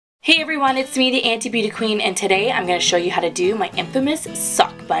Hey everyone, it's me, the Anti-Beauty Queen, and today I'm going to show you how to do my infamous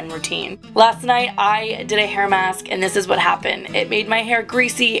sock bun routine. Last night I did a hair mask and this is what happened. It made my hair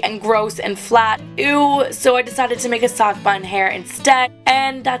greasy and gross and flat. Ew, so I decided to make a sock bun hair instead,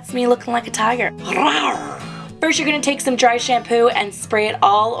 and that's me looking like a tiger. First, you're going to take some dry shampoo and spray it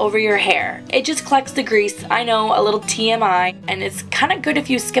all over your hair. It just collects the grease. I know, a little TMI, and it's kind of good if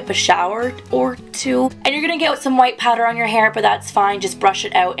you skip a shower or two. And you're going to get some white powder on your hair, but that's fine. Just brush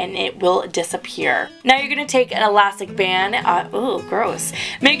it out and it will disappear. Now you're going to take an elastic band. Ooh, gross.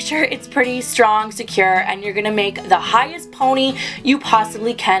 Make sure it's pretty strong, secure, and you're going to make the highest pony you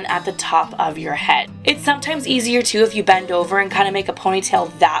possibly can at the top of your head. It's sometimes easier too if you bend over and kind of make a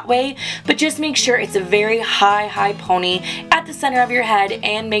ponytail that way, but just make sure it's a very high pony at the center of your head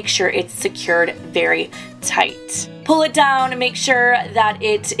and make sure it's secured very tight. Pull it down and make sure that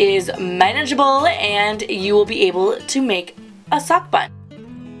it is manageable and you will be able to make a sock bun.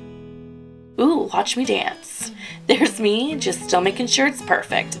 Ooh, watch me dance. There's me, just still making sure it's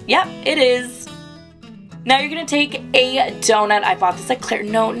perfect. Yep, it is. Now you're going to take a donut. I bought this at Claire.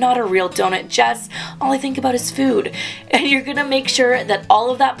 No, not a real donut, Jess. All I think about is food. And you're going to make sure that all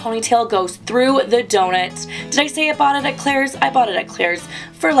of that ponytail goes through the donut. Did I say I bought it at Claire's? I bought it at Claire's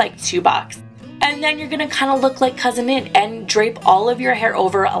for like $2. And then you're going to kind of look like Cousin In and drape all of your hair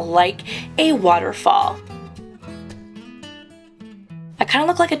over like a waterfall. I kind of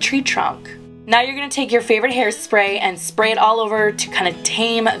look like a tree trunk. Now you're going to take your favorite hairspray and spray it all over to kind of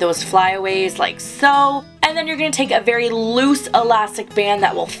tame those flyaways like so. And then you're going to take a very loose elastic band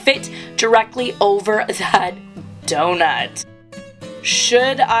that will fit directly over that donut.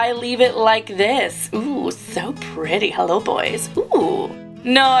 Should I leave it like this? Ooh, so pretty. Hello, boys. Ooh.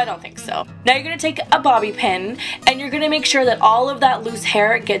 No, I don't think so. Now you're going to take a bobby pin and you're going to make sure that all of that loose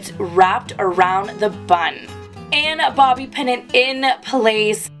hair gets wrapped around the bun. And bobby pin it in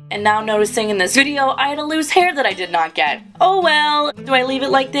place. And now noticing in this video, I had a loose hair that I did not get. Oh well, do I leave it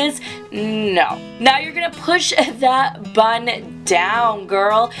like this? No. Now you're gonna push that bun down,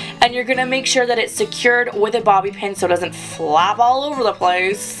 girl, and you're gonna make sure that it's secured with a bobby pin so it doesn't flap all over the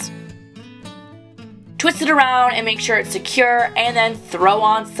place. Twist it around and make sure it's secure, and then throw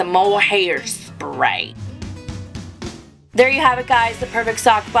on some more hairspray. There you have it, guys, the perfect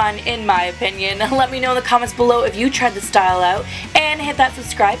sock bun in my opinion. Let me know in the comments below if you tried the style out, and hit that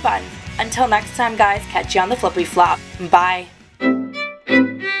subscribe button. Until next time, guys, catch you on the flippy flop. Bye. The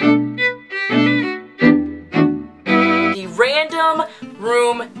random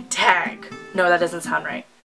room tag. No, that doesn't sound right.